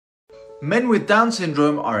Men with Down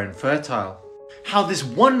syndrome are infertile. How this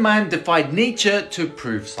one man defied nature to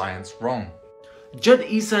prove science wrong. Judd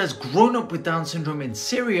Isa has grown up with Down syndrome in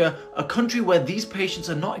Syria, a country where these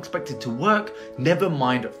patients are not expected to work, never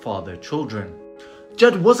mind father children.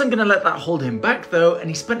 Judd wasn't going to let that hold him back though, and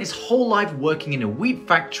he spent his whole life working in a wheat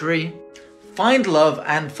factory. Find love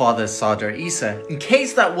and father Sadr Isa. In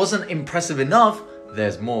case that wasn't impressive enough,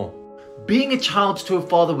 there's more. Being a child to a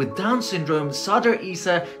father with Down syndrome, Sadr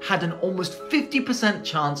Isa had an almost 50%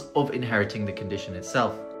 chance of inheriting the condition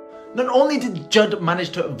itself. Not only did Judd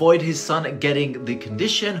manage to avoid his son getting the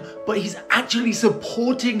condition, but he's actually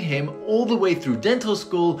supporting him all the way through dental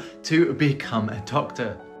school to become a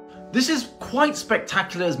doctor. This is quite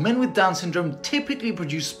spectacular, as men with Down syndrome typically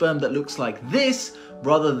produce sperm that looks like this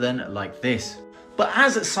rather than like this. But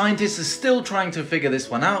as scientists are still trying to figure this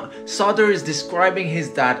one out, Sadr is describing his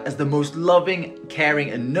dad as the most loving,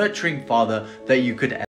 caring and nurturing father that you could ever